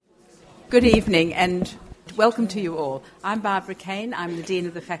Good evening and welcome to you all. I'm Barbara Kane. I'm the Dean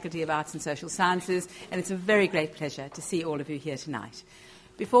of the Faculty of Arts and Social Sciences, and it's a very great pleasure to see all of you here tonight.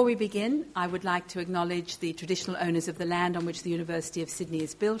 Before we begin, I would like to acknowledge the traditional owners of the land on which the University of Sydney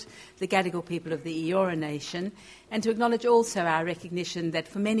is built, the Gadigal people of the Eora Nation, and to acknowledge also our recognition that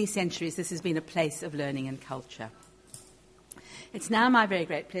for many centuries this has been a place of learning and culture. It's now my very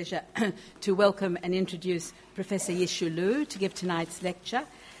great pleasure to welcome and introduce Professor Yixu Lu to give tonight's lecture.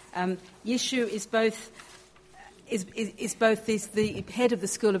 Yixu is the head of the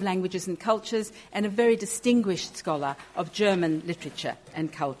School of Languages and Cultures and a very distinguished scholar of German literature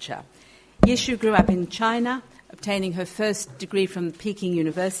and culture. Yixu grew up in China, obtaining her first degree from Peking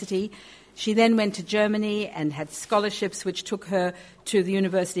University. She then went to Germany and had scholarships which took her to the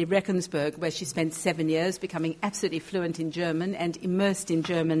University of Regensburg, where she spent 7 years, becoming absolutely fluent in German and immersed in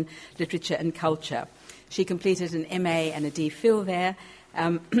German literature and culture. She completed an MA and a DPhil there,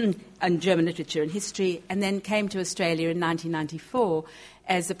 on German literature and history, and then came to Australia in 1994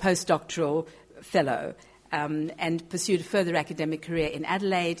 as a postdoctoral fellow and pursued a further academic career in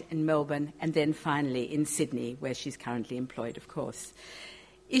Adelaide, in Melbourne, and then finally in Sydney, where she's currently employed, of course.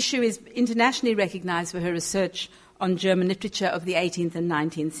 Yixu is internationally recognised for her research on German literature of the 18th and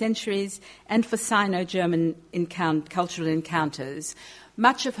 19th centuries and for Sino-German cultural encounters.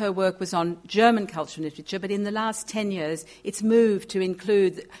 Much of her work was on German culture and literature, but in the last 10 years it's moved to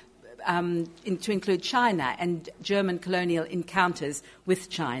include China and German colonial encounters with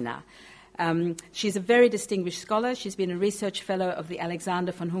China. She's a very distinguished scholar. She's been a research fellow of the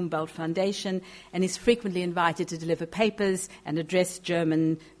Alexander von Humboldt Foundation and is frequently invited to deliver papers and address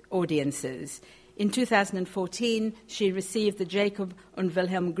German audiences. In 2014, she received the Jacob und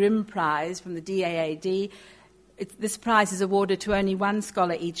Wilhelm Grimm Prize from the DAAD. This prize is awarded to only one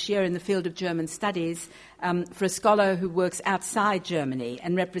scholar each year in the field of German studies for a scholar who works outside Germany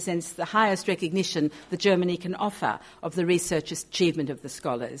and represents the highest recognition that Germany can offer of the research achievement of the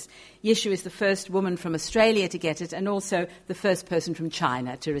scholars. Yixu is the first woman from Australia to get it and also the first person from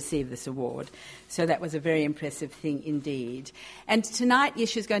China to receive this award. So that was a very impressive thing indeed. And tonight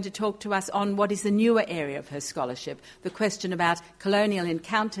Yixu is going to talk to us on what is the newer area of her scholarship, the question about colonial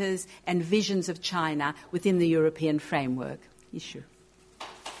encounters and visions of China within the European framework. Yixu.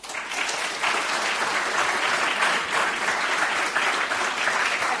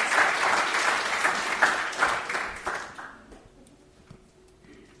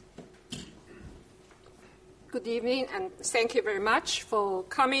 Good evening, and thank you very much for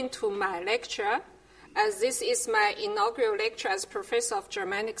coming to my lecture. As this is my inaugural lecture as Professor of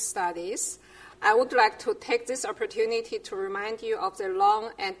Germanic Studies, I would like to take this opportunity to remind you of the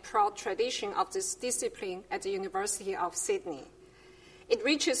long and proud tradition of this discipline at the University of Sydney. It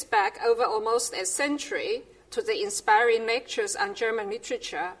reaches back over almost a century to the inspiring lectures on German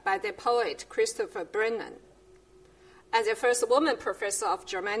literature by the poet Christopher Brennan. As the first woman professor of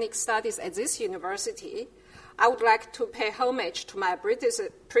Germanic Studies at this university, I would like to pay homage to my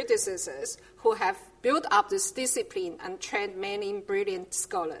predecessors who have built up this discipline and trained many brilliant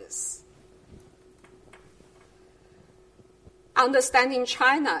scholars. Understanding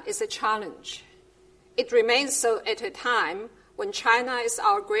China is a challenge. It remains so at a time when China is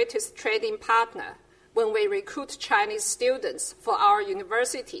our greatest trading partner, when we recruit Chinese students for our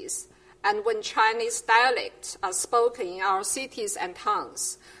universities, and when Chinese dialects are spoken in our cities and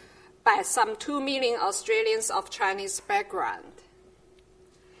towns by some 2 million Australians of Chinese background.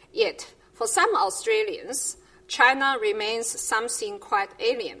 Yet, for some Australians, China remains something quite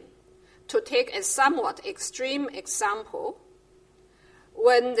alien. To take a somewhat extreme example,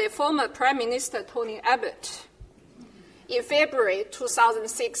 when the former Prime Minister Tony Abbott, in February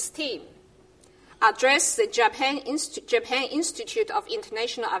 2016, addressed the Japan Institute of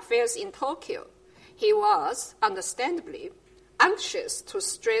International Affairs in Tokyo, he was, understandably, anxious to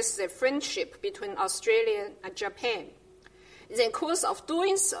stress the friendship between Australia and Japan. In the course of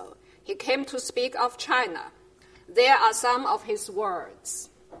doing so, he came to speak of China. There are some of his words.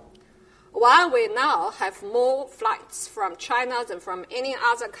 While we now have more flights from China than from any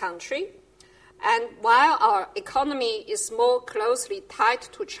other country, and while our economy is more closely tied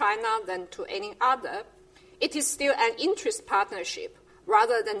to China than to any other, it is still an interest partnership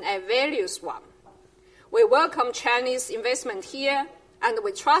rather than a values one. We welcome Chinese investment here, and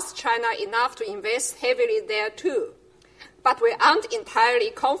we trust China enough to invest heavily there too. But we aren't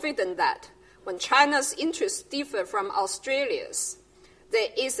entirely confident that, when China's interests differ from Australia's, there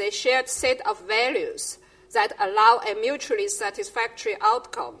is a shared set of values that allow a mutually satisfactory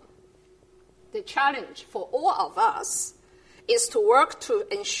outcome. The challenge for all of us is to work to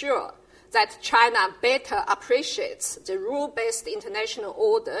ensure that China better appreciates the rule-based international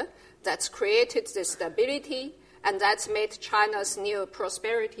order that's created the stability and that's made China's new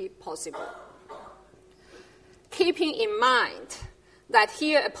prosperity possible. Keeping in mind that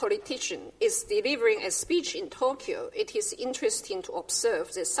here a politician is delivering a speech in Tokyo, it is interesting to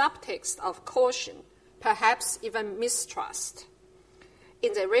observe the subtext of caution, perhaps even mistrust,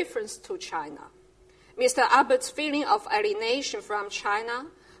 in the reference to China. Mr. Abbott's feeling of alienation from China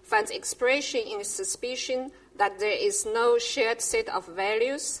finds expression in suspicion that there is no shared set of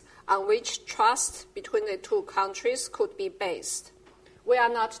values on which trust between the two countries could be based. We are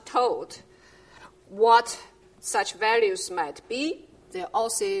not told what such values might be, the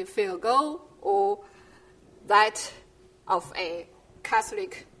laissez-faire goal or that of a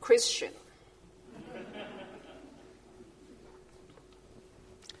Catholic Christian.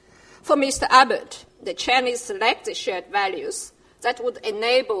 For Mr. Abbott, the Chinese lack the shared values that would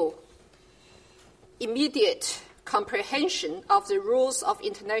enable immediate comprehension of the rules of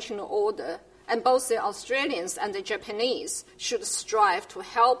international order, and both the Australians and the Japanese should strive to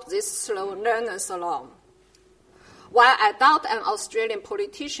help these slow learners along. While I doubt an Australian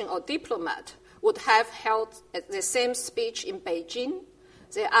politician or diplomat would have held the same speech in Beijing,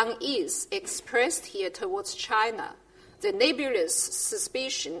 the unease expressed here towards China, the nebulous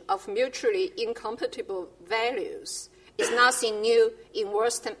suspicion of mutually incompatible values, is nothing new in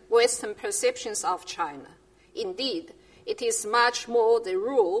Western perceptions of China. Indeed, it is much more the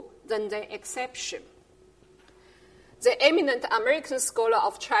rule than the exception. The eminent American scholar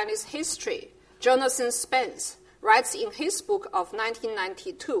of Chinese history, Jonathan Spence, writes in his book of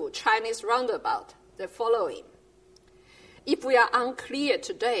 1992, Chinese Roundabout, the following: If we are unclear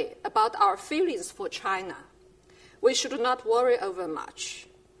today about our feelings for China, we should not worry over much.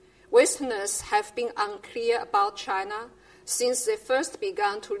 Westerners have been unclear about China since they first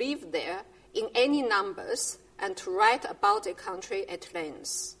began to live there in any numbers and to write about the country at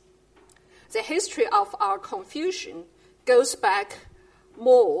length. The history of our confusion goes back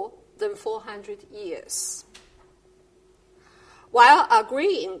more than 400 years. While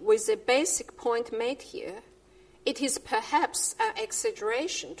agreeing with the basic point made here, it is perhaps an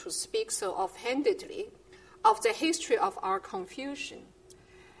exaggeration to speak so offhandedly of the history of our confusion,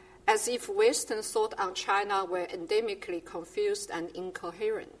 as if Western thought on China were endemically confused and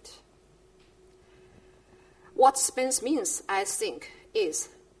incoherent. What Spence means, I think, is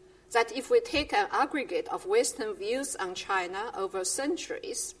that if we take an aggregate of Western views on China over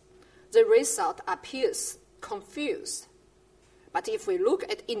centuries, the result appears confused. But if we look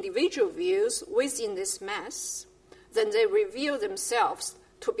at individual views within this mass, then they reveal themselves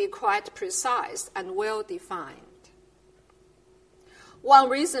to be quite precise and well-defined. One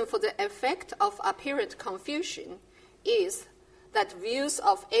reason for the effect of apparent confusion is that views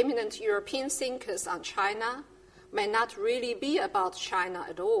of eminent European thinkers on China may not really be about China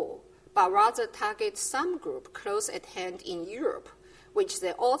at all, but rather target some group close at hand in Europe, which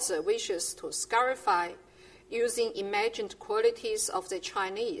the author wishes to scarify using imagined qualities of the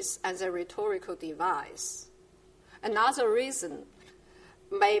Chinese as a rhetorical device. Another reason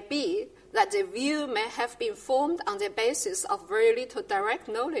may be that the view may have been formed on the basis of very little direct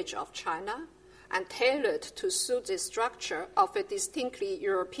knowledge of China and tailored to suit the structure of a distinctly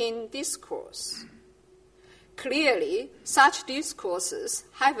European discourse. Clearly, such discourses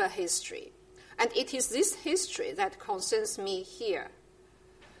have a history, and it is this history that concerns me here.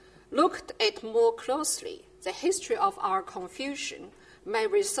 Looked at more closely, the history of our confusion may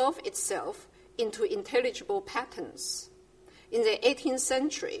resolve itself into intelligible patterns. In the 18th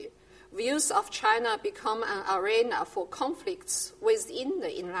century, views of China become an arena for conflicts within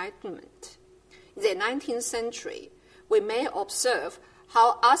the Enlightenment. In the 19th century, we may observe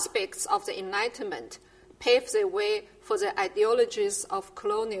how aspects of the Enlightenment paved the way for the ideologies of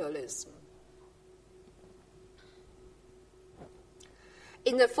colonialism.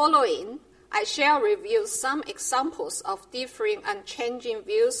 In the following, I shall review some examples of differing and changing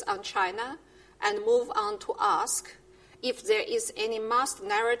views on China and move on to ask if there is any masked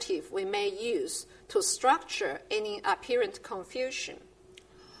narrative we may use to structure any apparent confusion.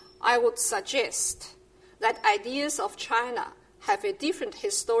 I would suggest that ideas of China have a different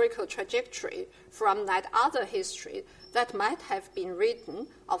historical trajectory from that other history that might have been written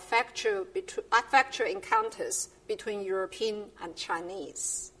of factual encounters between European and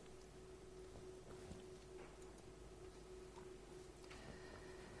Chinese.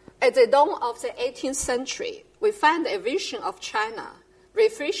 At the dawn of the 18th century, we find a vision of China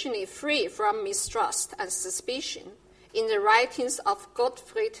refreshingly free from mistrust and suspicion in the writings of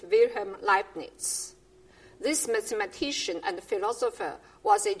Gottfried Wilhelm Leibniz. This mathematician and philosopher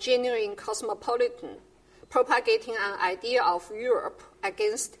was a genuine cosmopolitan, propagating an idea of Europe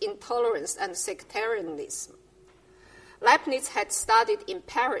against intolerance and sectarianism. Leibniz had studied in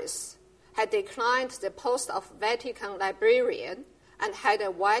Paris, had declined the post of Vatican librarian, and had a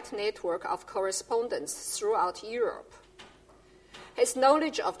wide network of correspondence throughout Europe. His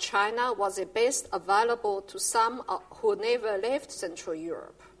knowledge of China was the best available to some who never left Central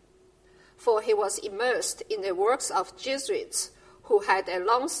Europe, for he was immersed in the works of Jesuits who had a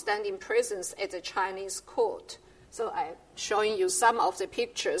long-standing presence at the Chinese court. So I'm showing you some of the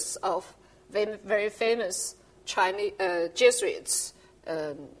pictures of very famous Chinese Jesuits.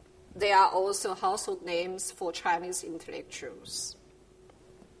 They are also household names for Chinese intellectuals.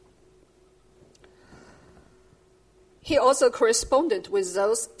 He also corresponded with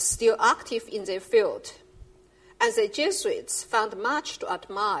those still active in their field, and the Jesuits found much to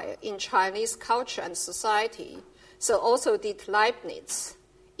admire in Chinese culture and society, so also did Leibniz.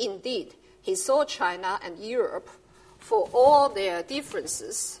 Indeed, he saw China and Europe, for all their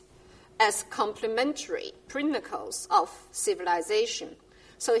differences, as complementary pinnacles of civilization.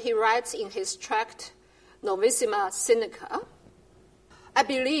 So he writes in his tract Novissima Sinica, I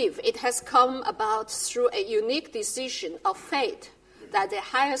believe it has come about through a unique decision of fate that the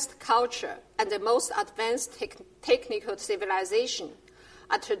highest culture and the most advanced technical civilization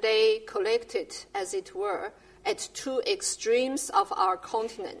are today collected, as it were, at two extremes of our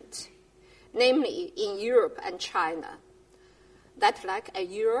continent, namely in Europe and China, that like a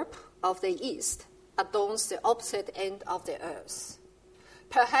Europe of the East adorns the opposite end of the earth.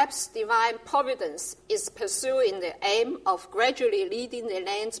 Perhaps divine providence is pursuing the aim of gradually leading the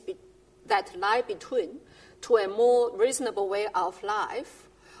lands that lie between to a more reasonable way of life,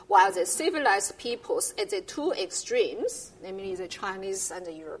 while the civilized peoples at the two extremes, namely the Chinese and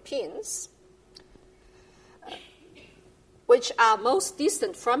the Europeans, which are most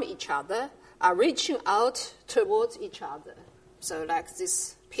distant from each other, are reaching out towards each other. So like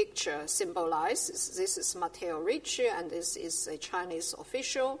this picture symbolizes, this is Matteo Ricci and this is a Chinese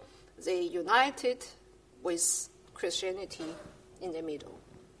official. They united with Christianity in the middle.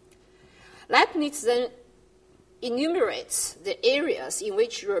 Leibniz then enumerates the areas in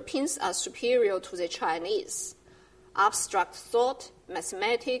which Europeans are superior to the Chinese: abstract thought,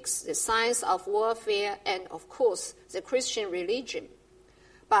 mathematics, the science of warfare, and of course the Christian religion.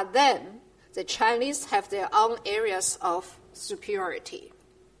 But then the Chinese have their own areas of superiority.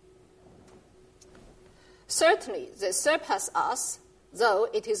 Certainly, they surpass us, though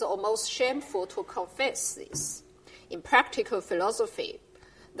it is almost shameful to confess this. In practical philosophy,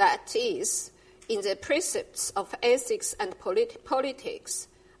 that is, in the precepts of ethics and politics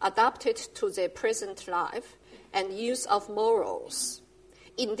adapted to their present life and use of morals.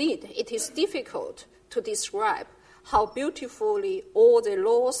 Indeed, it is difficult to describe how beautifully all the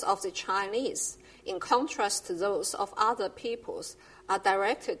laws of the Chinese, in contrast to those of other peoples, are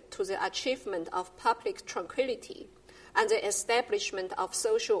directed to the achievement of public tranquility and the establishment of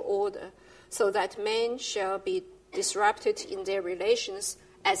social order, so that men shall be disrupted in their relations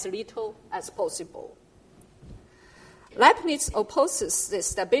as little as possible. Leibniz opposes the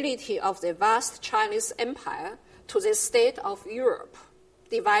stability of the vast Chinese empire to the state of Europe,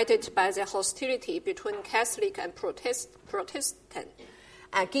 divided by the hostility between Catholic and Protestant,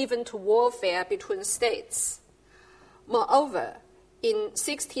 and given to warfare between states. Moreover, in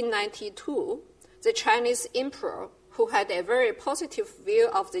 1692, the Chinese emperor, who had a very positive view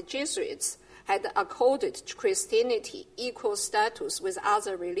of the Jesuits, had accorded Christianity equal status with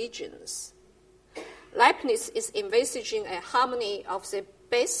other religions. Leibniz is envisaging a harmony of the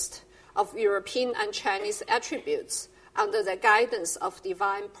best of European and Chinese attributes under the guidance of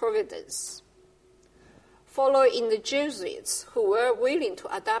divine providence. Following the Jesuits, who were willing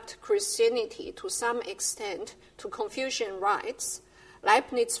to adapt Christianity to some extent to Confucian rites,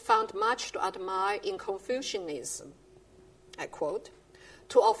 Leibniz found much to admire in Confucianism. I quote,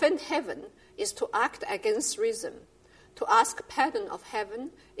 "To offend heaven is to act against reason. To ask pardon of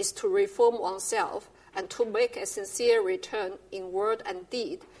heaven is to reform oneself and to make a sincere return in word and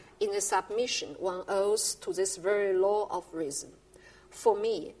deed in the submission one owes to this very law of reason. For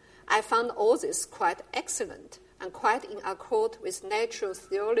me, I found all this quite excellent and quite in accord with natural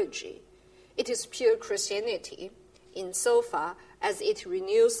theology. It is pure Christianity, insofar as it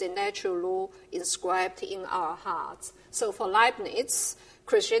renews the natural law inscribed in our hearts." So for Leibniz,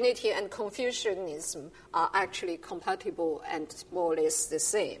 Christianity and Confucianism are actually compatible and more or less the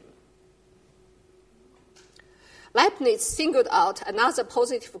same. Leibniz singled out another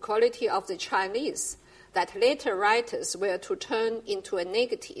positive quality of the Chinese that later writers were to turn into a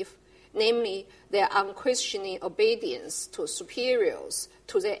negative, namely their unquestioning obedience to superiors,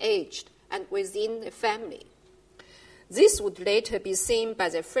 to the aged, and within the family. This would later be seen by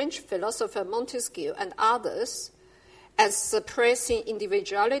the French philosopher Montesquieu and others as suppressing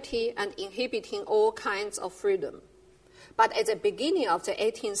individuality and inhibiting all kinds of freedom. But at the beginning of the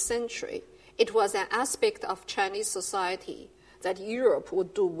 18th century, it was an aspect of Chinese society that Europe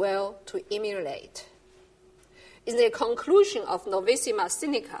would do well to emulate. In the conclusion of Novissima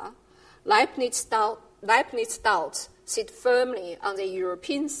Sinica, Leibniz's doubts sit firmly on the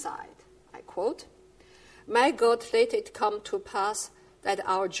European side. I quote, "May God let it come to pass that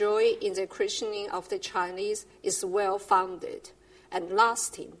our joy in the christening of the Chinese is well-founded and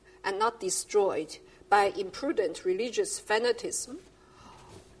lasting and not destroyed by imprudent religious fanaticism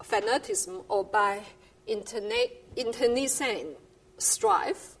or by internecine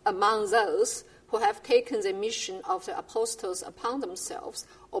strife among those who have taken the mission of the apostles upon themselves,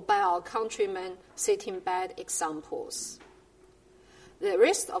 or by our countrymen setting bad examples." The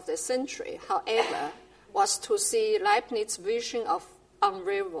rest of the century, however, was to see Leibniz's vision of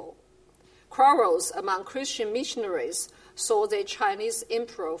unravel. Quarrels among Christian missionaries saw the Chinese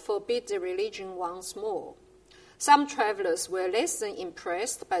emperor forbid the religion once more. Some travelers were less than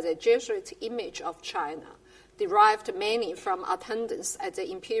impressed by the Jesuit image of China, derived mainly from attendance at the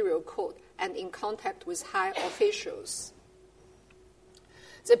imperial court and in contact with high officials.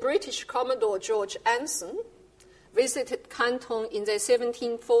 The British Commodore George Anson visited Canton in the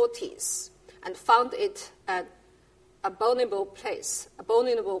 1740s and found it an abominable place.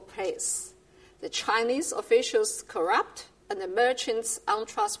 The Chinese officials corrupt and the merchants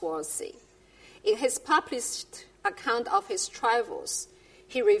untrustworthy. In his published account of his travels,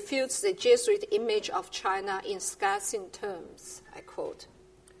 he refutes the Jesuit image of China in scathing terms. I quote,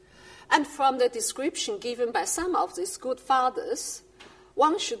 "And from the description given by some of these good fathers,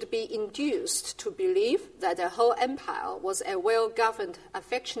 one should be induced to believe that the whole empire was a well-governed,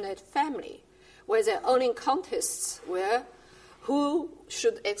 affectionate family, where the only contests were who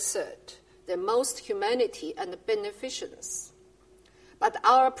should exert the most humanity and beneficence. But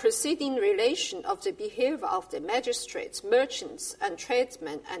our preceding relation of the behavior of the magistrates, merchants, and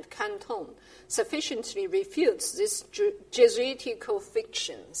tradesmen and Canton sufficiently refutes these Jesuitical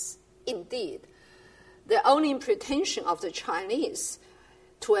fictions. Indeed, the only pretension of the Chinese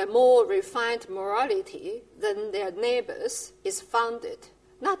to a more refined morality than their neighbors is founded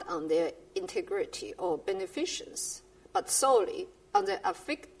not on their integrity or beneficence, but solely on the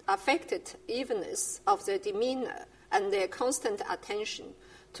affected evenness of their demeanor and their constant attention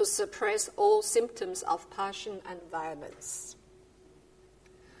to suppress all symptoms of passion and violence."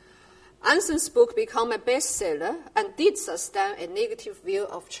 Anson's book became a bestseller and did sustain a negative view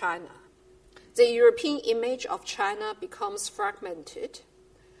of China. The European image of China becomes fragmented,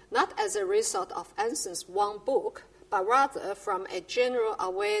 not as a result of Anson's one book, but rather from a general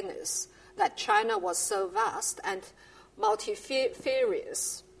awareness that China was so vast and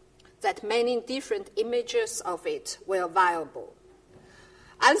multifarious that many different images of it were viable.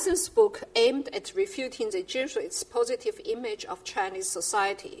 Anson's book aimed at refuting the Jesuits' positive image of Chinese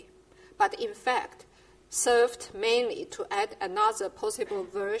society, but in fact served mainly to add another possible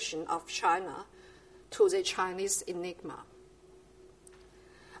version of China to the Chinese Enigma.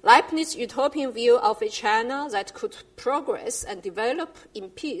 Leibniz's utopian view of a China that could progress and develop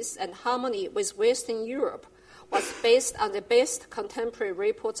in peace and harmony with Western Europe was based on the best contemporary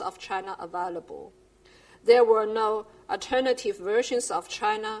reports of China available. There were no alternative versions of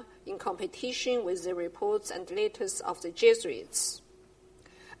China in competition with the reports and letters of the Jesuits.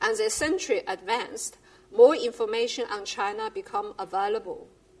 As the century advanced, more information on China became available.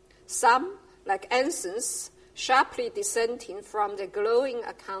 Some, like Anson's, sharply dissenting from the glowing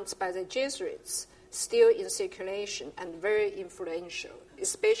accounts by the Jesuits, still in circulation and very influential,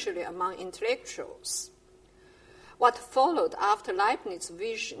 especially among intellectuals. What followed after Leibniz's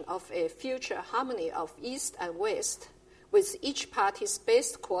vision of a future harmony of East and West, with each party's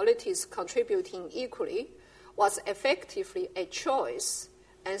best qualities contributing equally, was effectively a choice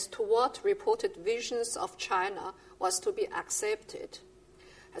as to what reported visions of China was to be accepted.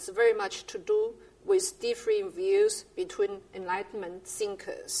 It has very much to do with differing views between Enlightenment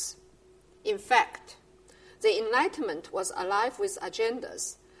thinkers. In fact, the Enlightenment was alive with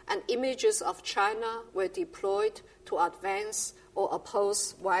agendas, and images of China were deployed to advance or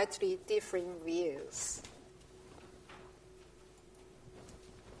oppose widely differing views.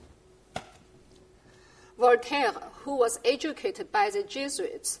 Voltaire, who was educated by the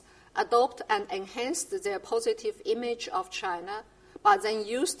Jesuits, adopted and enhanced their positive image of China, but then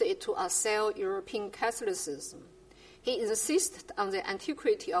used it to assail European Catholicism. he insisted on the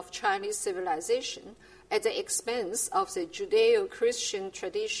antiquity of Chinese civilization at the expense of the Judeo-Christian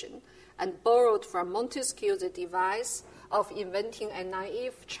tradition and borrowed from Montesquieu the device of inventing a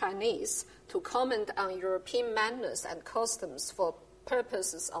naive Chinese to comment on European manners and customs for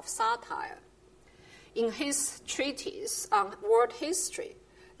purposes of satire. In his treatise on world history,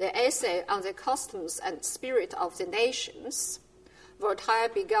 the essay on the customs and spirit of the nations, Voltaire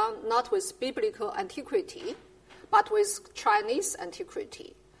began not with biblical antiquity, but with Chinese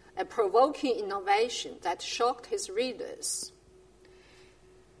antiquity, a provoking innovation that shocked his readers.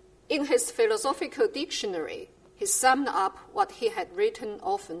 In his philosophical dictionary, he summed up what he had written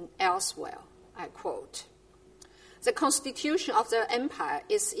often elsewhere. I quote, "The constitution of the empire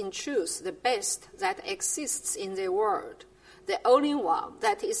is in truth the best that exists in the world, the only one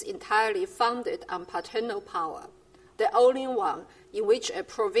that is entirely founded on paternal power, the only one in which a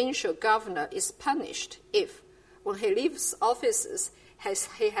provincial governor is punished if, when he leaves offices,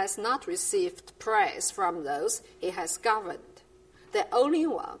 he has not received praise from those he has governed, the only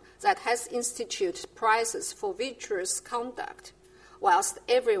one that has instituted prizes for virtuous conduct, whilst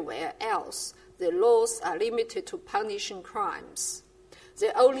everywhere else the laws are limited to punishing crimes,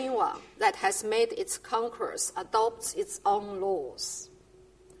 the only one that has made its conquerors adopt its own laws."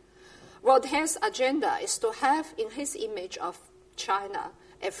 Voltaire's agenda is to have in his image of China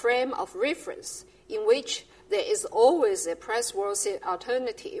a frame of reference in which there is always a praiseworthy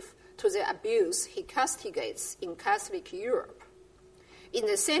alternative to the abuse he castigates in Catholic Europe. In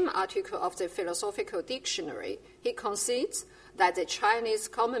the same article of the Philosophical Dictionary, he concedes that the Chinese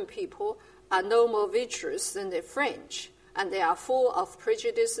common people are no more virtuous than the French, and they are full of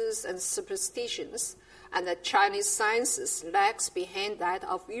prejudices and superstitions, and the Chinese sciences lags behind that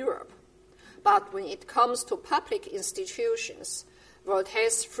of Europe. But when it comes to public institutions,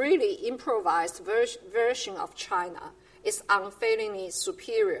 Voltaire's freely improvised version of China is unfailingly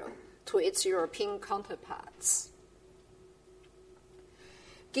superior to its European counterparts.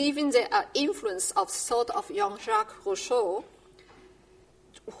 Given the influence of thought of Jean-Jacques Rousseau,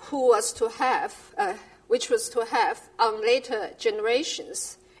 which was to have on later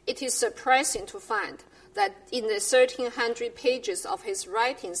generations, it is surprising to find that in the 1,300 pages of his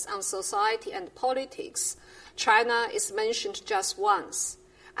writings on society and politics, China is mentioned just once,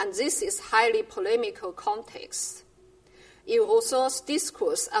 and this is highly polemical context. In Rousseau's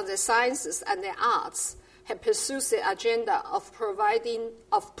discourse on the sciences and the arts, he pursues the agenda of proving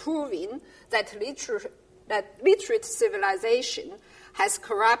that literate civilization has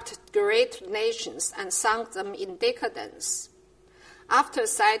corrupted great nations and sunk them in decadence. After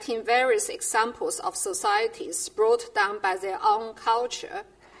citing various examples of societies brought down by their own culture,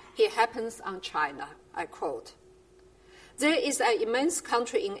 he happens on China. I quote, "There is an immense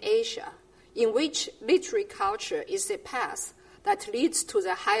country in Asia in which literary culture is a path that leads to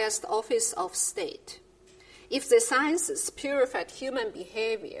the highest office of state. If the sciences purified human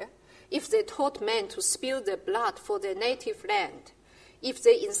behavior, if they taught men to spill their blood for their native land, if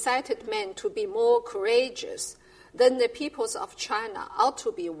they incited men to be more courageous, then the peoples of China ought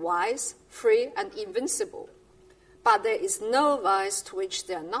to be wise, free, and invincible. But there is no vice to which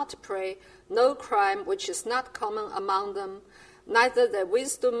they are not prey, no crime which is not common among them, neither the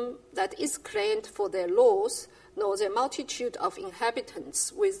wisdom that is claimed for their laws, nor the multitude of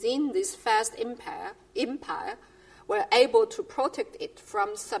inhabitants within this vast empire were able to protect it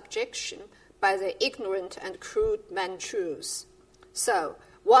from subjection by the ignorant and crude Manchus. So,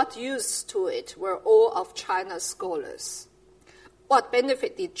 what use to it were all of China's scholars? What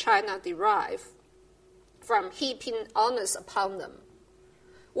benefit did China derive from heaping honors upon them?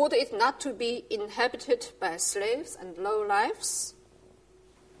 Would it not to be inhabited by slaves and lowlifes?"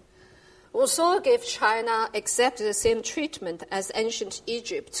 Rousseau gave China exactly the same treatment as ancient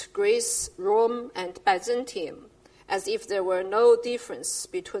Egypt, Greece, Rome, and Byzantium, as if there were no difference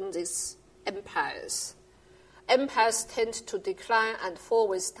between these empires. Empires tend to decline and fall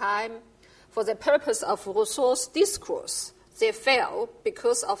with time. For the purpose of Rousseau's discourse, they fell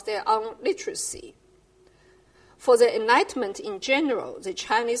because of their own literacy. For the Enlightenment in general, the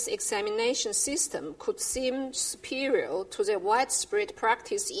Chinese examination system could seem superior to the widespread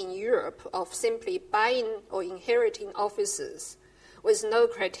practice in Europe of simply buying or inheriting offices with no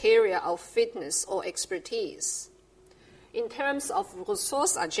criteria of fitness or expertise. In terms of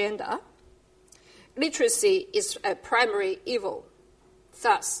Rousseau's agenda, literacy is a primary evil.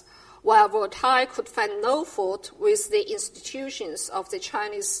 Thus, while Voltaire could find no fault with the institutions of the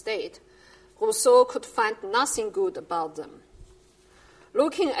Chinese state, Rousseau could find nothing good about them.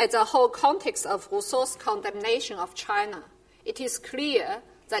 Looking at the whole context of Rousseau's condemnation of China, it is clear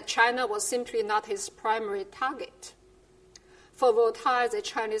that China was simply not his primary target. For Voltaire, the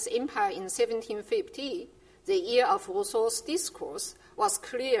Chinese Empire in 1750, the year of Rousseau's discourse, was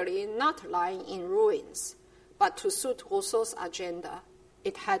clearly not lying in ruins, but to suit Rousseau's agenda,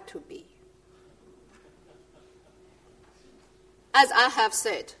 it had to be. As I have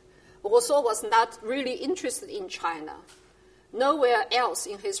said, Rousseau was not really interested in China. Nowhere else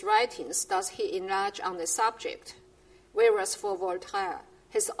in his writings does he enlarge on the subject, whereas for Voltaire,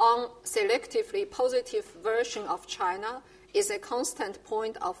 his own selectively positive version of China is a constant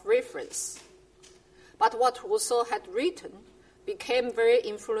point of reference. But what Rousseau had written became very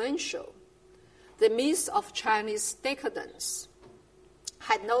influential. The myth of Chinese decadence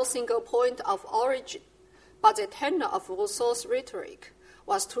had no single point of origin, but the tenor of Rousseau's rhetoric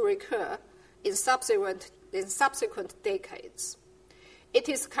was to recur in subsequent decades. It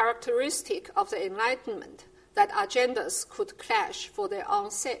is characteristic of the Enlightenment that agendas could clash for their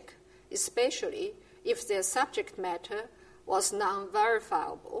own sake, especially if their subject matter was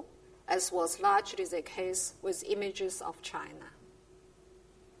non-verifiable, as was largely the case with images of China.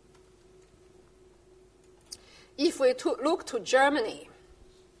 If we look to Germany,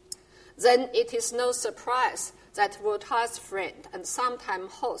 then it is no surprise that Voltaire's friend and sometime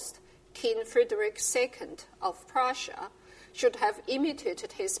host, King Frederick II of Prussia, should have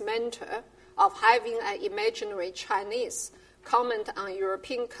imitated his mentor of having an imaginary Chinese comment on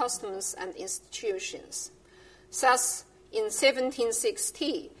European customs and institutions. Thus, in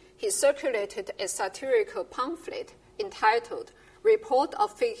 1760, he circulated a satirical pamphlet entitled Report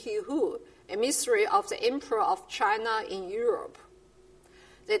of Fei Hu, Emissary of the Emperor of China in Europe.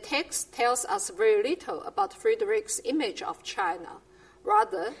 The text tells us very little about Frederick's image of China.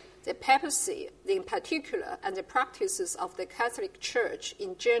 Rather, the papacy in particular and the practices of the Catholic Church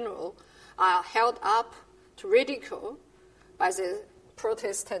in general are held up to ridicule by the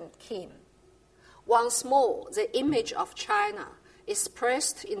Protestant king. Once more, the image of China is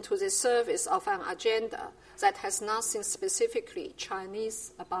pressed into the service of an agenda that has nothing specifically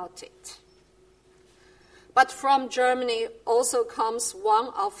Chinese about it. But from Germany also comes one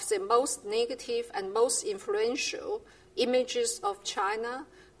of the most negative and most influential images of China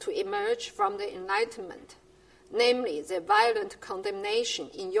to emerge from the Enlightenment, namely the violent condemnation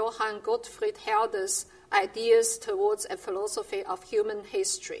in Johann Gottfried Herder's Ideas Towards a Philosophy of Human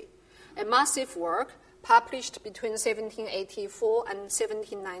History, a massive work published between 1784 and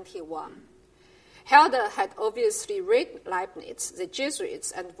 1791. Herder had obviously read Leibniz, the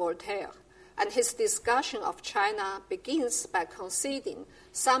Jesuits, and Voltaire, and his discussion of China begins by conceding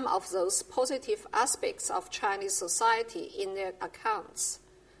some of those positive aspects of Chinese society in their accounts.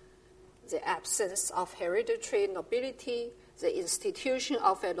 The absence of hereditary nobility, the institution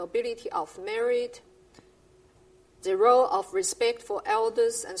of a nobility of merit, the role of respect for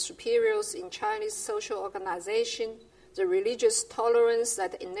elders and superiors in Chinese social organization, the religious tolerance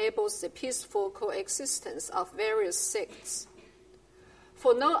that enables the peaceful coexistence of various sects.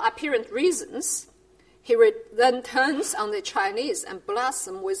 For no apparent reasons, he then turns on the Chinese and blasts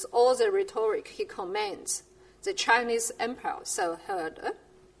them with all the rhetoric he commands. The Chinese Empire, so Herder,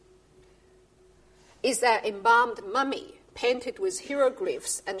 is an embalmed mummy painted with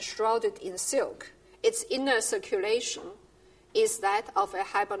hieroglyphs and shrouded in silk. Its inner circulation is that of a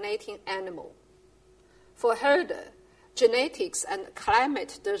hibernating animal. For Herder, genetics and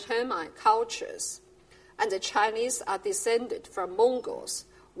climate determine cultures, and the Chinese are descended from Mongols,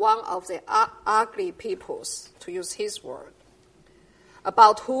 one of the ugly peoples, to use his word,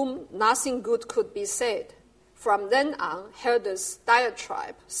 about whom nothing good could be said. From then on, Herder's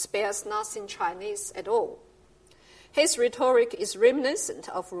diatribe spares nothing Chinese at all. His rhetoric is reminiscent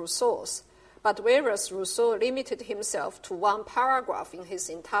of Rousseau's, but whereas Rousseau limited himself to one paragraph in his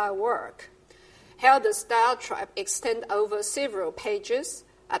entire work, Herder's diatribe extends over several pages,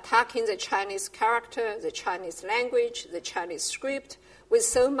 attacking the Chinese character, the Chinese language, the Chinese script, with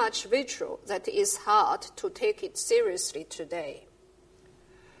so much vitriol that it is hard to take it seriously today.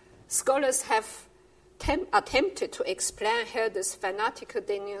 Scholars have attempted to explain Herder's fanatical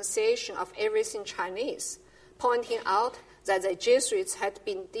denunciation of everything Chinese, pointing out that the Jesuits had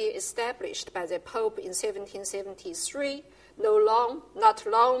been de-established by the Pope in 1773, not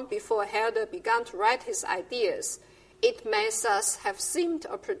long before Herder began to write his ideas. It may thus have seemed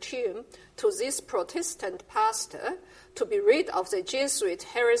opportune to this Protestant pastor to be rid of the Jesuit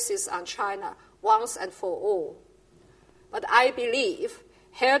heresies on China once and for all. But I believe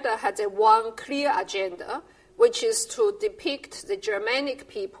Herder had a one clear agenda, which is to depict the Germanic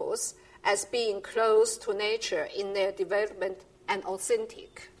peoples as being close to nature in their development and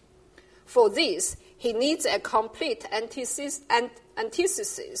authentic. For this, he needs a complete antithesis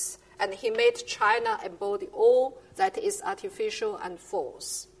and he made China embody all that is artificial and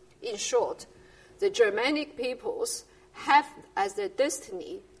false. In short, the Germanic peoples have as their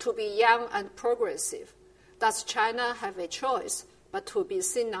destiny to be young and progressive. Does China have a choice but to be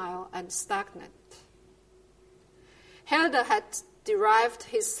senile and stagnant? Herder had derived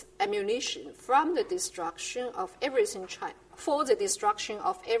his ammunition from the destruction of everything for the destruction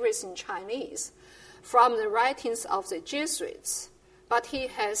of everything Chinese from the writings of the Jesuits, but he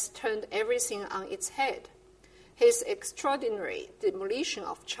has turned everything on its head. His extraordinary demolition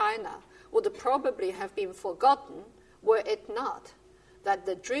of China would probably have been forgotten were it not that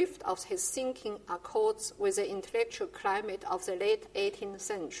the drift of his thinking accords with the intellectual climate of the late 18th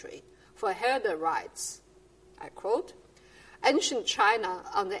century. For Herder writes, I quote, "Ancient China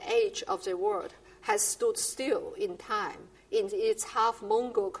on the edge of the world has stood still in time in its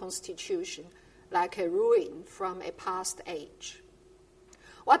half-Mongol constitution like a ruin from a past age."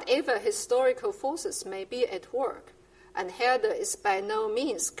 Whatever historical forces may be at work, and Herder is by no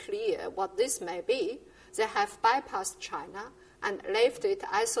means clear what this may be, they have bypassed China and left it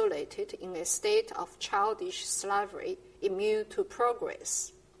isolated in a state of childish slavery, immune to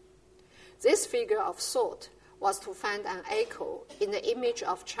progress. This figure of thought was to find an echo in the image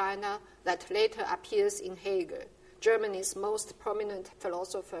of China that later appears in Hegel, Germany's most prominent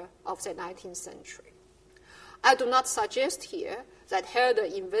philosopher of the 19th century. I do not suggest here that Herder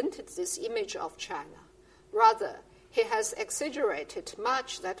invented this image of China. Rather, he has exaggerated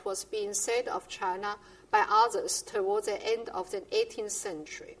much that was being said of China by others toward the end of the 18th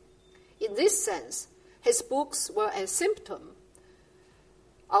century. In this sense, his books were a symptom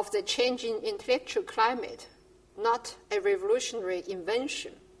of the changing intellectual climate, not a revolutionary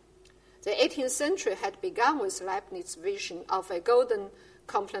invention. The 18th century had begun with Leibniz's vision of a golden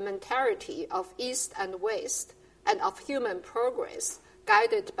complementarity of East and West and of human progress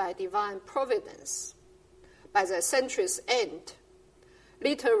guided by divine providence. By the century's end,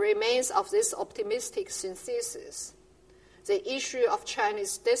 little remains of this optimistic synthesis. The issue of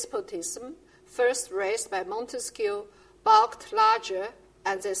Chinese despotism, first raised by Montesquieu, bulked larger,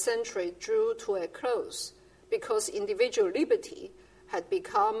 and the century drew to a close because individual liberty had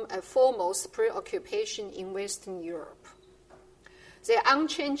become a foremost preoccupation in Western Europe. The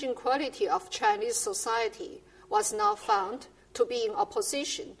unchanging quality of Chinese society was now found to be in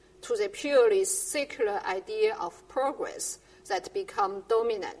opposition to the purely secular idea of progress that become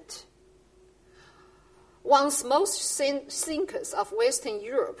dominant. Once most thinkers of Western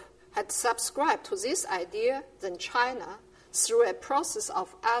Europe had subscribed to this idea, then China, through a process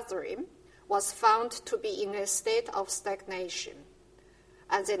of othering, was found to be in a state of stagnation.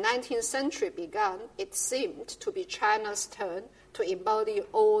 As the 19th century began, it seemed to be China's turn to embody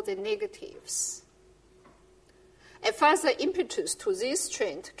all the negatives. A further impetus to this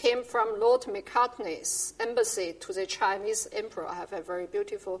trend came from Lord Macartney's embassy to the Chinese emperor. I have a very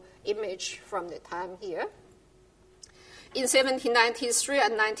beautiful image from the time here. In 1793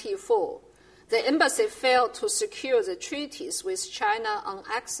 and 94, the embassy failed to secure the treaties with China on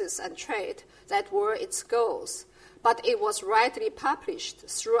access and trade that were its goals, but it was widely published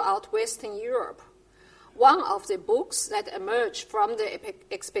throughout Western Europe. One of the books that emerged from the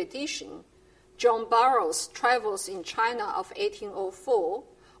expedition, John Barrow's Travels in China of 1804,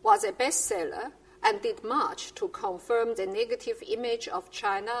 was a bestseller and did much to confirm the negative image of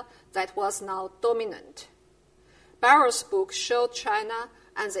China that was now dominant. Barrow's book showed China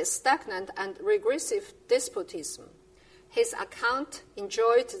as a stagnant and regressive despotism. His account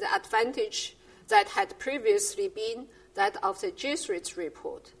enjoyed the advantage that had previously been that of the Jesuits'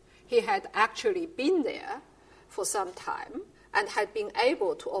 report. He had actually been there for some time and had been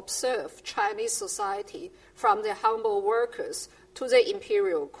able to observe Chinese society from the humble workers to the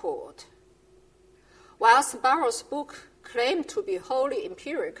imperial court. Whilst Barrow's book claimed to be wholly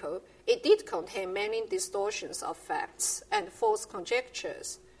empirical, it did contain many distortions of facts and false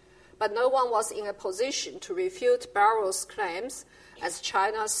conjectures, but no one was in a position to refute Barrow's claims, as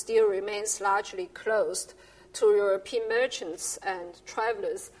China still remains largely closed to European merchants and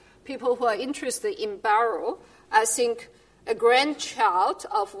travelers. People who are interested in Barrow, I think a grandchild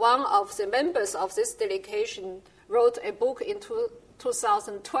of one of the members of this delegation wrote a book in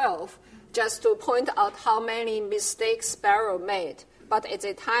 2012 just to point out how many mistakes Barrow made. But at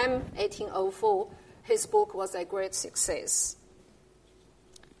the time, 1804, his book was a great success.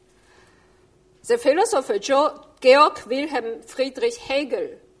 The philosopher Georg Wilhelm Friedrich Hegel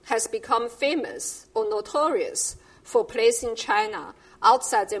has become famous or notorious for placing China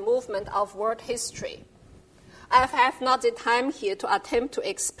outside the movement of world history. I have not the time here to attempt to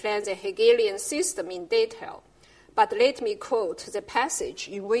explain the Hegelian system in detail, But let me quote the passage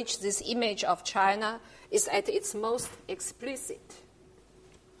in which this image of China is at its most explicit.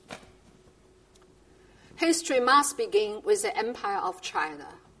 History must begin with the Empire of China,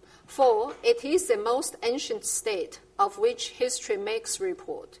 for it is the most ancient state of which history makes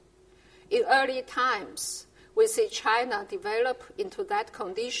report. In early times, we see China develop into that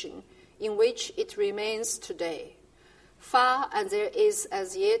condition in which it remains today. Far and there is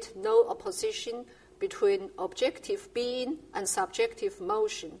as yet no opposition between objective being and subjective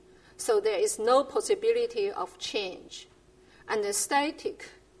motion, so there is no possibility of change. And the static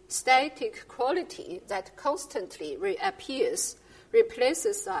quality that constantly reappears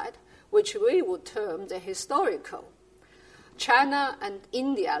replaces that which we would term the historical. China and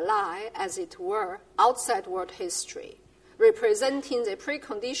India lie, as it were, outside world history, representing the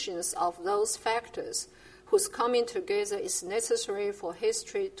preconditions of those factors whose coming together is necessary for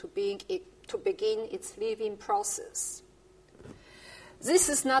history to begin its living process. This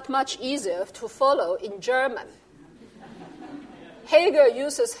is not much easier to follow in German. Hegel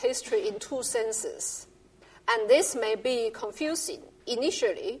uses history in two senses, and this may be confusing.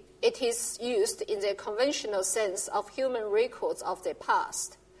 Initially, it is used in the conventional sense of human records of the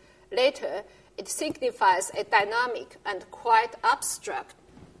past. Later, it signifies a dynamic and quite abstract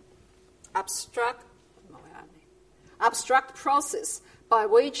process by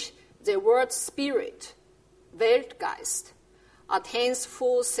which the word spirit, Weltgeist, attains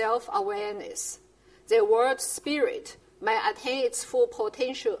full self-awareness. The word spirit may attain its full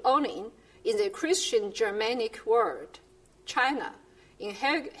potential only in the Christian Germanic world. China, in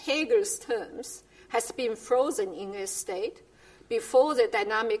Hegel's terms, has been frozen in a state before the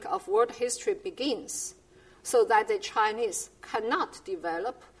dynamic of world history begins, so that the Chinese cannot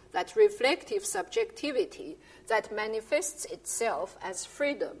develop that reflective subjectivity that manifests itself as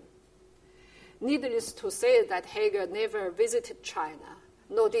freedom. Needless to say that Hegel never visited China,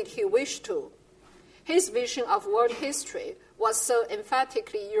 nor did he wish to. His vision of world history was so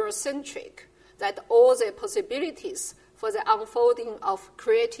emphatically Eurocentric that all the possibilities for the unfolding of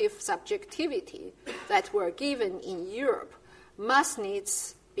creative subjectivity that were given in Europe must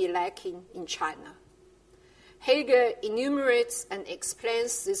needs be lacking in China. Hegel enumerates and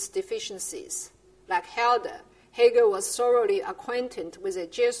explains these deficiencies. Like Herder, Hegel was thoroughly acquainted with the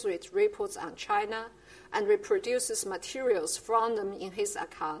Jesuit reports on China and reproduces materials from them in his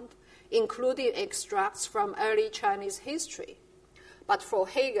account, including extracts from early Chinese history. But for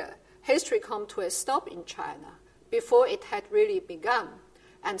Hegel, history came to a stop in China before it had really begun,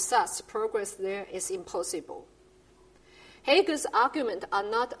 and thus progress there is impossible. Hegel's arguments are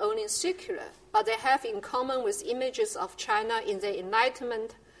not only secular, but they have in common with images of China in the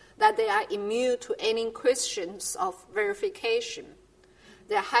Enlightenment that they are immune to any questions of verification.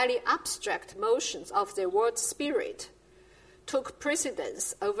 The highly abstract motions of the word spirit took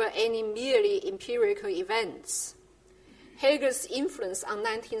precedence over any merely empirical events. Hegel's influence on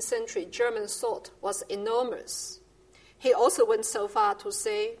 19th century German thought was enormous. He also went so far to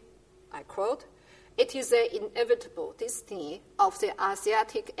say, I quote, "It is the inevitable destiny of the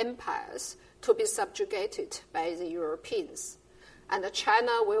Asiatic empires to be subjugated by the Europeans, and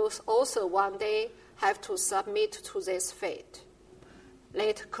China will also one day have to submit to this fate.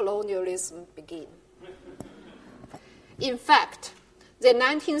 Let colonialism begin." In fact, the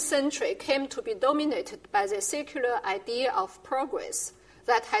 19th century came to be dominated by the secular idea of progress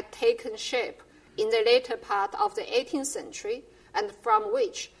that had taken shape in the later part of the 18th century and from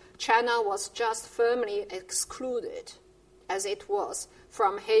which China was just firmly excluded, as it was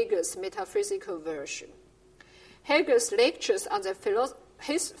from Hegel's metaphysical version. Hegel's lectures on the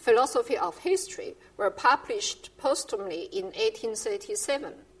philosophy of history were published posthumously in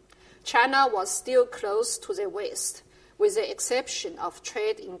 1837. China was still close to the West, with the exception of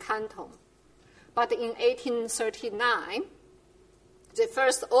trade in Canton. But in 1839, the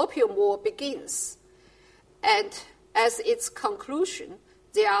First Opium War begins, and as its conclusion,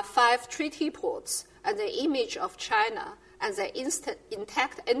 there are 5 treaty ports, and the image of China and the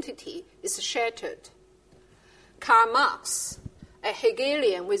intact entity is shattered. Karl Marx, a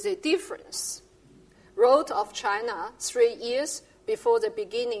Hegelian with a difference, wrote of China 3 years before the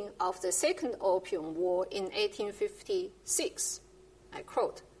beginning of the Second Opium War in 1856. I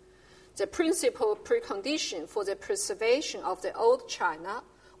quote, "The principal precondition for the preservation of the old China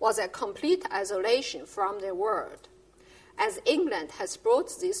was a complete isolation from the world. As England has brought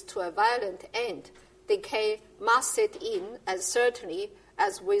this to a violent end, decay must set in as certainly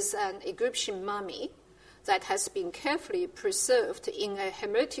as with an Egyptian mummy that has been carefully preserved in a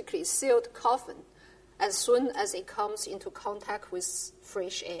hermetically sealed coffin as soon as it comes into contact with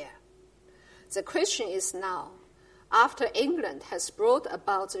fresh air. The question is now, after England has brought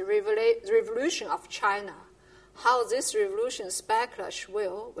about the revolution of China, how this revolution's backlash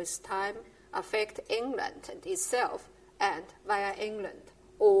will, with time, affect England and itself, and, via England,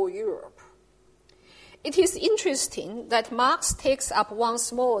 all Europe. It is interesting that Marx takes up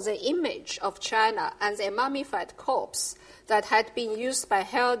once more the image of China as a mummified corpse that had been used by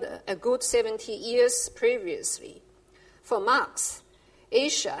Herder a good 70 years previously. For Marx,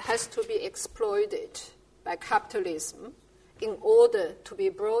 Asia has to be exploited by capitalism in order to be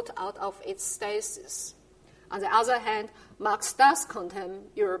brought out of its stasis. On the other hand, Marx does condemn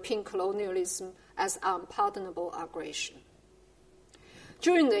European colonialism as unpardonable aggression.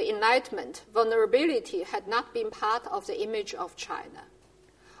 During the Enlightenment, vulnerability had not been part of the image of China.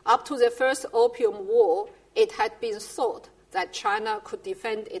 Up to the First Opium War, it had been thought that China could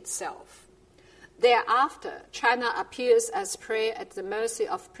defend itself. Thereafter, China appears as prey at the mercy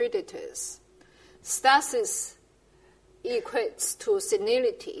of predators. Stasis equates to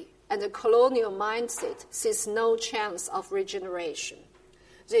senility, and the colonial mindset sees no chance of regeneration.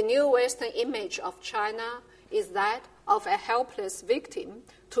 The new Western image of China is that of a helpless victim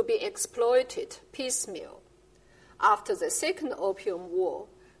to be exploited piecemeal. After the Second Opium War,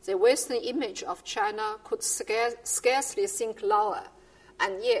 the Western image of China could scarcely sink lower,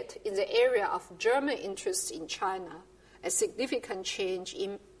 and yet in the area of German interests in China, a significant change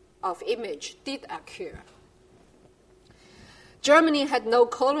of image did occur. Germany had no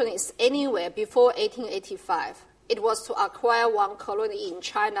colonies anywhere before 1885. It was to acquire one colony in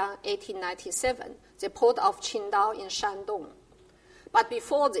China, 1897, the port of Qingdao in Shandong. But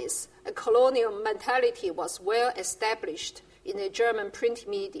before this, a colonial mentality was well established in the German print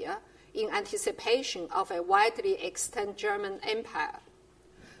media in anticipation of a widely extended German empire.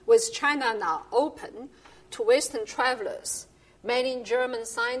 With China now open to Western travelers, many German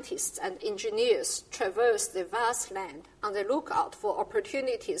scientists and engineers traverse the vast land on the lookout for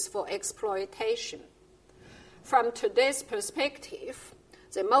opportunities for exploitation. From today's perspective,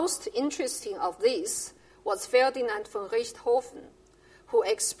 the most interesting of these was Ferdinand von Richthofen, who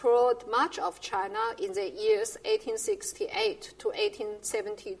explored much of China in the years 1868 to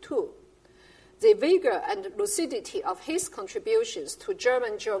 1872. The vigor and lucidity of his contributions to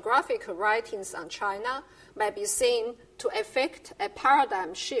German geographical writings on China may be seen to effect a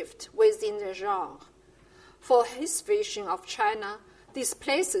paradigm shift within the genre. For his vision of China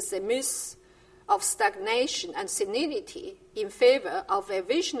displaces the myth of stagnation and senility in favor of a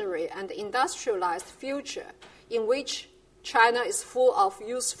visionary and industrialized future in which China is full of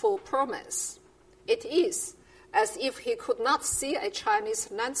useful promise. It is as if he could not see a Chinese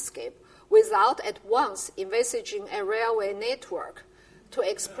landscape without at once envisaging a railway network to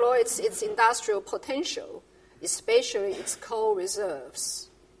exploit its industrial potential, especially its coal reserves.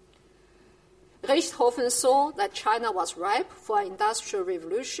 Richthofen saw that China was ripe for an industrial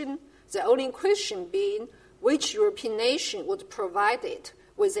revolution, the only question being which European nation would provide it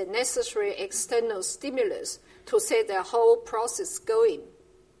with the necessary external stimulus to set the whole process going.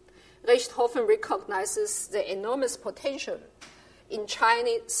 Richthofen recognizes the enormous potential in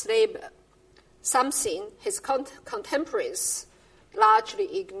Chinese labor, something his contemporaries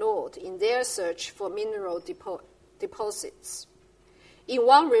largely ignored in their search for mineral deposits. In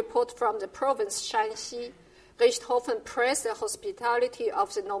one report from the province Shanxi, Richthofen praised the hospitality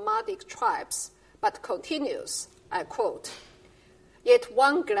of the nomadic tribes, but continues, I quote, "Yet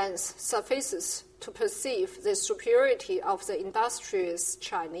one glance suffices to perceive the superiority of the industrious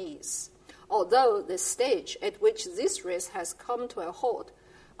Chinese, although the stage at which this race has come to a halt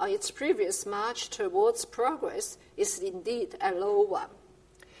on its previous march towards progress is indeed a low one."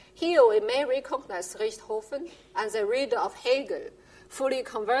 Here we may recognize Richthofen and the reader of Hegel, fully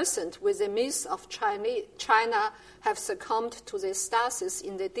conversant with the myth of China, have succumbed to the stasis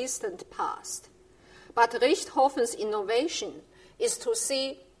in the distant past. But Richthofen's innovation is to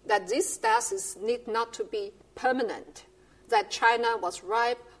see that this stasis need not to be permanent, that China was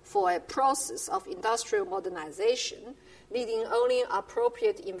ripe for a process of industrial modernization, needing only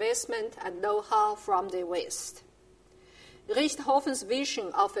appropriate investment and know-how from the West. Richthofen's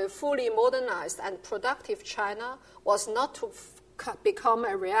vision of a fully modernized and productive China was not to become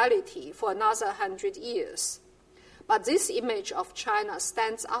a reality for another 100 years. But this image of China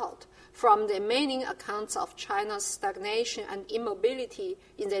stands out from the many accounts of China's stagnation and immobility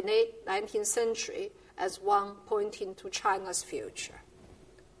in the late 19th century as one pointing to China's future.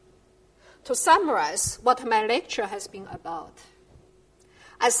 To summarize what my lecture has been about,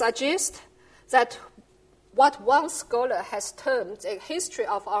 I suggest that what one scholar has termed a history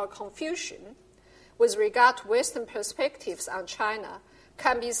of our confusion with regard to Western perspectives on China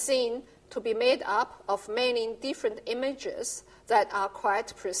can be seen to be made up of many different images that are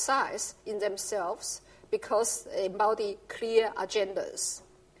quite precise in themselves because they embody clear agendas.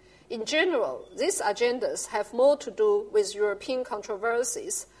 In general, these agendas have more to do with European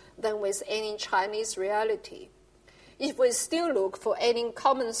controversies than with any Chinese reality. If we still look for any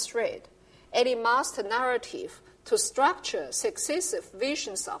common thread, any master narrative to structure successive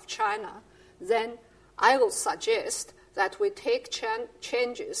visions of China, then I would suggest that we take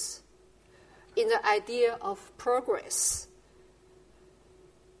changes in the idea of progress.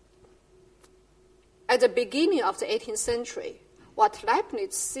 At the beginning of the 18th century, what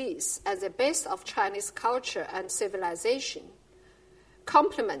Leibniz sees as the best of Chinese culture and civilization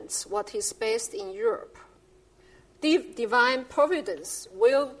complements what is best in Europe. Divine providence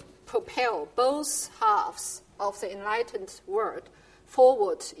will propel both halves of the enlightened world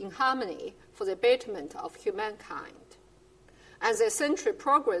forward in harmony for the betterment of humankind. As the century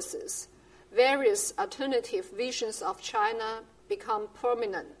progresses, various alternative visions of China become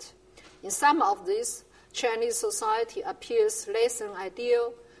prominent. In some of these, Chinese society appears less than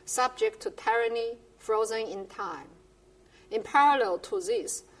ideal, subject to tyranny, frozen in time. In parallel to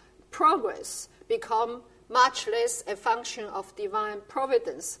this, progress becomes much less a function of divine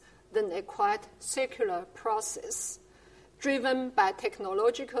providence than a quite secular process, driven by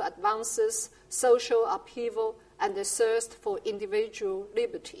technological advances, social upheaval, and the thirst for individual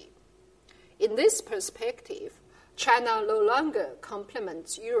liberty. In this perspective, China no longer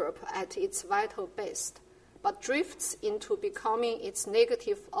complements Europe at its vital best, but drifts into becoming its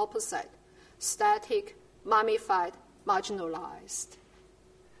negative opposite, static, mummified, marginalized.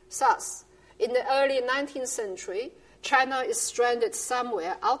 Thus, in the early 19th century, China is stranded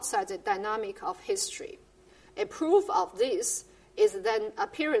somewhere outside the dynamic of history. A proof of this is then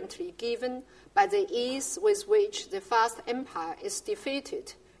apparently given by the ease with which the vast empire is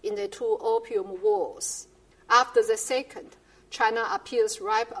defeated in the two Opium Wars. After the second, China appears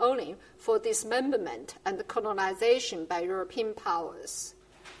ripe only for dismemberment and colonization by European powers.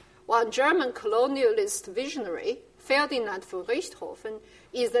 One German colonialist visionary, Ferdinand von Richthofen,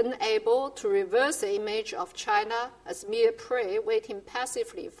 is then able to reverse the image of China as mere prey waiting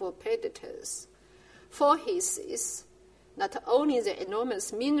passively for predators. For he sees not only the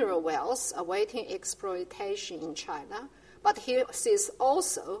enormous mineral wealth awaiting exploitation in China, but he sees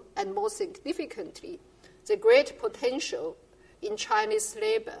also, and more significantly, the great potential in Chinese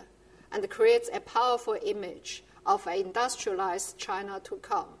labor, and creates a powerful image of an industrialized China to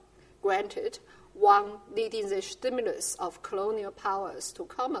come, granted, one needing the stimulus of colonial powers to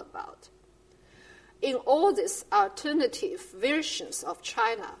come about. In all these alternative versions of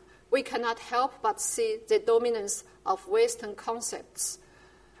China, we cannot help but see the dominance of Western concepts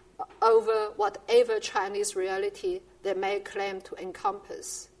over whatever Chinese reality they may claim to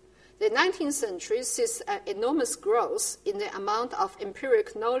encompass. The 19th century sees an enormous growth in the amount of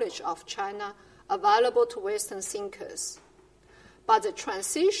empirical knowledge of China available to Western thinkers. But the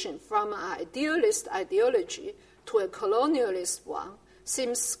transition from an idealist ideology to a colonialist one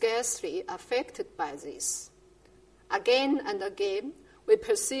seems scarcely affected by this. Again and again, we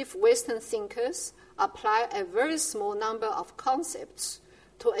perceive Western thinkers apply a very small number of concepts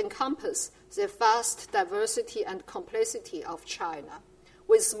to encompass the vast diversity and complexity of China,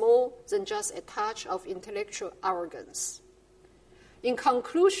 with more than just a touch of intellectual arrogance. In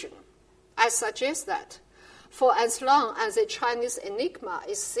conclusion, I suggest that for as long as the Chinese Enigma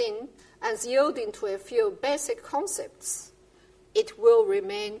is seen as yielding to a few basic concepts, it will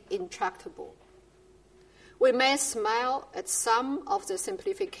remain intractable. We may smile at some of the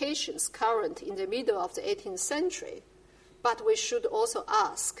simplifications current in the middle of the 18th century, but we should also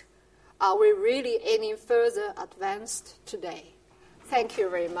ask, are we really any further advanced today? Thank you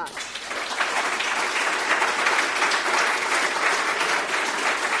very much.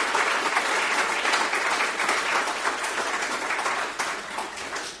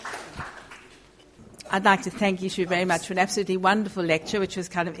 I'd like to thank Yixu very much for an absolutely wonderful lecture, which was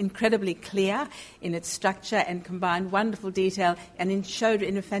kind of incredibly clear in its structure and combined wonderful detail and showed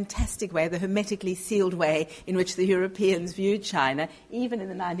in a fantastic way the hermetically sealed way in which the Europeans viewed China, even in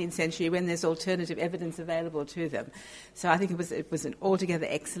the 19th century when there's alternative evidence available to them. So I think it was an altogether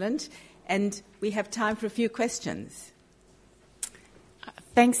excellent. And we have time for a few questions.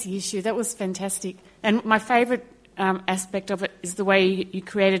 Thanks, Yixu. That was fantastic. And my favourite aspect of it is the way you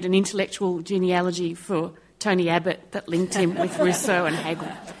created an intellectual genealogy for Tony Abbott that linked him with Rousseau and Hegel.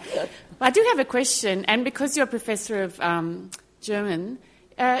 But I do have a question, and because you're a professor of German,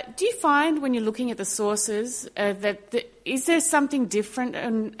 do you find when you're looking at the sources is there something different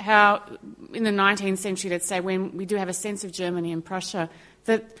in how, in the 19th century, let's say, when we do have a sense of Germany and Prussia,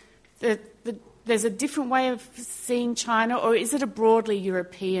 that there's a different way of seeing China, or is it a broadly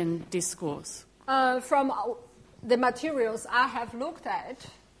European discourse? From the materials I have looked at,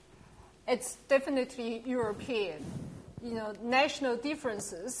 it's definitely European. National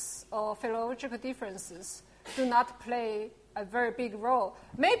differences or philological differences do not play a very big role.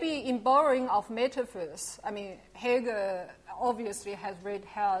 Maybe in borrowing of metaphors. I mean, Hegel obviously has read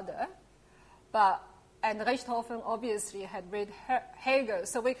Herder, and Richthofen obviously had read Hegel.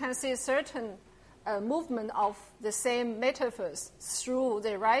 So we can see certain movement of the same metaphors through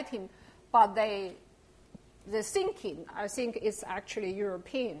the writing, but the thinking, I think, is actually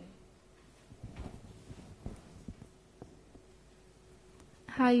European.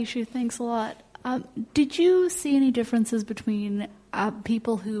 Hi, Yixu. Thanks a lot. Did you see any differences between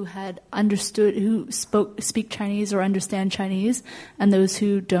people who had understood, who speak Chinese or understand Chinese, and those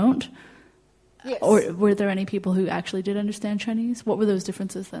who don't? Yes. Or were there any people who actually did understand Chinese? What were those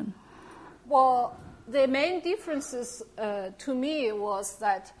differences then? Well, the main differences to me was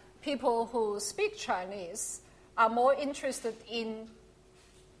that people who speak Chinese are more interested in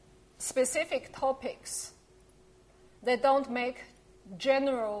specific topics. They don't make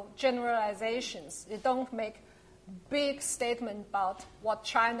generalizations. They don't make big statement about what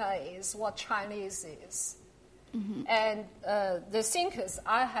China is, what Chinese is. Mm-hmm. And the thinkers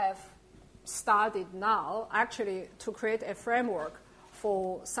I have studied now, actually to create a framework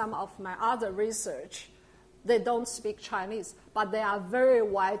for some of my other research, they don't speak Chinese, but they are very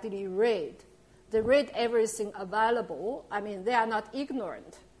widely read. They read everything available. I mean, they are not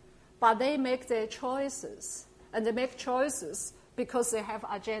ignorant, but they make their choices. And they make choices because they have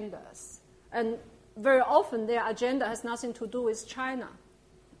agendas. And very often their agenda has nothing to do with China.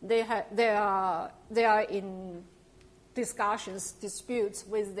 They are in discussions, disputes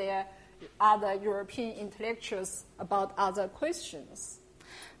with their other European intellectuals about other questions.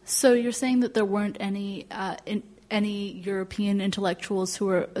 So you're saying that there weren't any European intellectuals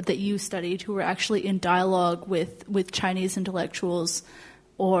that you studied who were actually in dialogue with Chinese intellectuals,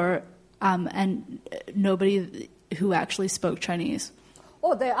 or and nobody who actually spoke Chinese?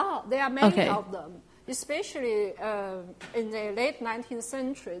 Oh, there are many of them. Especially in the late 19th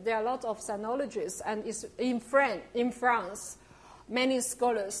century, there are a lot of sinologists, and in France, many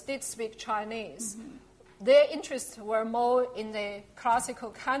scholars did speak Chinese. Mm-hmm. Their interests were more in the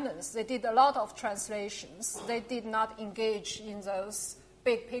classical canons. They did a lot of translations. They did not engage in those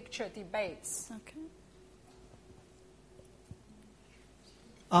big picture debates. Okay.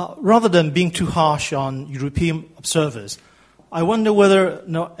 Rather than being too harsh on European observers, I wonder whether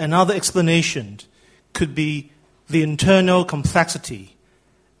another explanation could be the internal complexity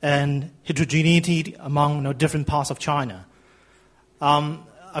and heterogeneity among different parts of China.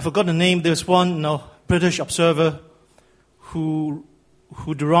 I forgot the name. There's one British observer who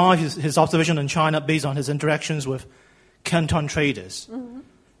derived his observation on China based on his interactions with Canton traders. Mm-hmm.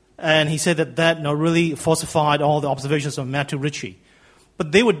 And he said that really falsified all the observations of Matthew Ritchie.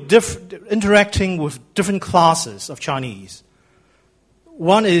 But they were interacting with different classes of Chinese.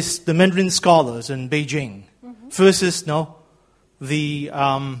 One is the Mandarin scholars in Beijing, mm-hmm. versus the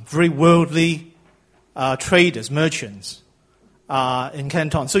very worldly traders, merchants in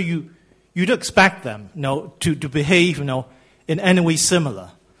Canton. So you'd expect them to behave in any way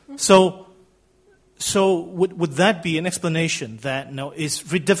similar. Mm-hmm. So would that be an explanation that it's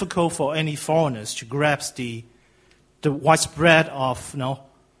very difficult for any foreigners to grasp the widespread of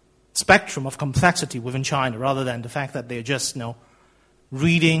spectrum of complexity within China, rather than the fact that they're just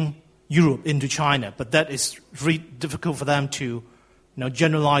reading Europe into China, but that is very difficult for them to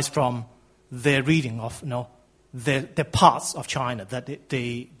generalize from their reading of their parts of China that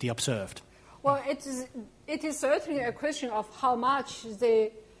they observed? Well, it is certainly a question of how much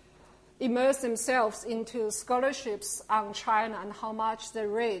they immerse themselves into scholarships on China and how much they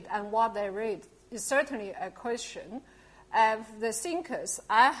read and what they read is certainly a question. Of the thinkers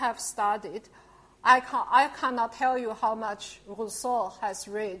I have studied, I cannot tell you how much Rousseau has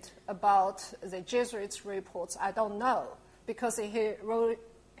read about the Jesuits' reports. I don't know, because he wrote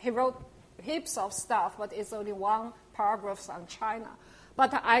heaps of stuff, but it's only one paragraph on China.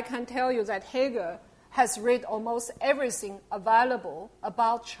 But I can tell you that Hegel has read almost everything available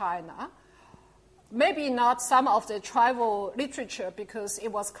about China. Maybe not some of the tribal literature, because it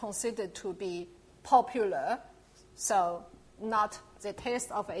was considered to be popular, so not the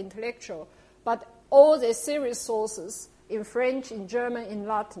taste of an intellectual, but all the serious sources in French, in German, in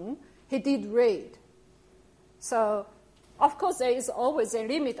Latin, he did read. So, of course, there is always a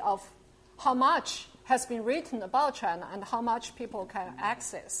limit of how much has been written about China and how much people can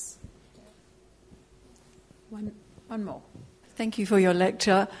access. One more. Thank you for your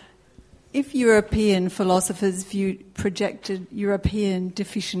lecture. if European philosophers projected European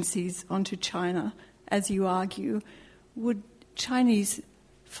deficiencies onto China, as you argue, would Chinese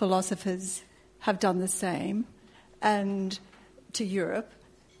philosophers have done the same and to Europe?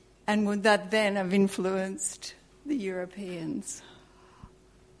 And would that then have influenced the Europeans?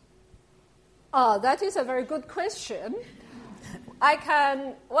 That is a very good question.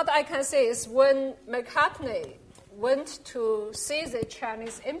 What I can say is when McCartney went to see the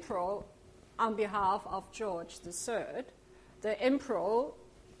Chinese emperor on behalf of George III, the emperor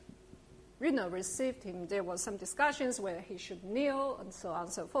received him. There were some discussions whether he should kneel and so on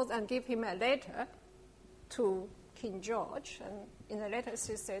and so forth, and give him a letter to King George. And in the letter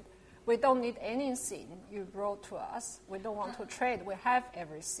she said, "We don't need anything you brought to us. We don't want to trade. We have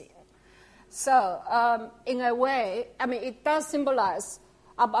everything." So in a way, it does symbolize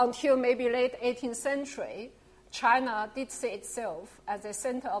up until maybe late 18th century, China did see itself as the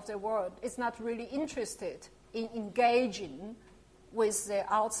center of the world. It's not really interested in engaging with the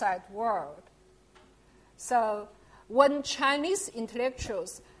outside world. So when Chinese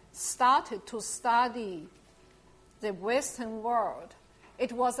intellectuals started to study the Western world,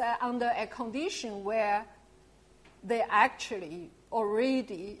 it was under a condition where they actually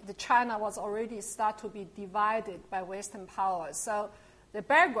China was already start to be divided by Western powers. So the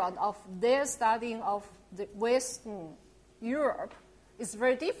background of their studying of the Western Europe is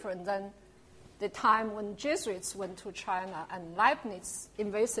very different than the time when Jesuits went to China and Leibniz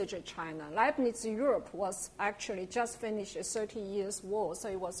envisaged China. Leibniz Europe was actually just finished a 30 years war, so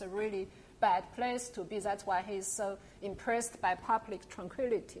it was a really bad place to be. That's why he's so impressed by public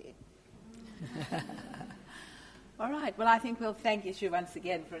tranquility. All right. Well, I think we'll thank Yixu once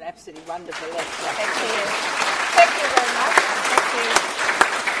again for an absolutely wonderful lecture. Thank you. Thank you very much. Thank you.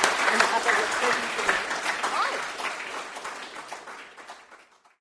 And other present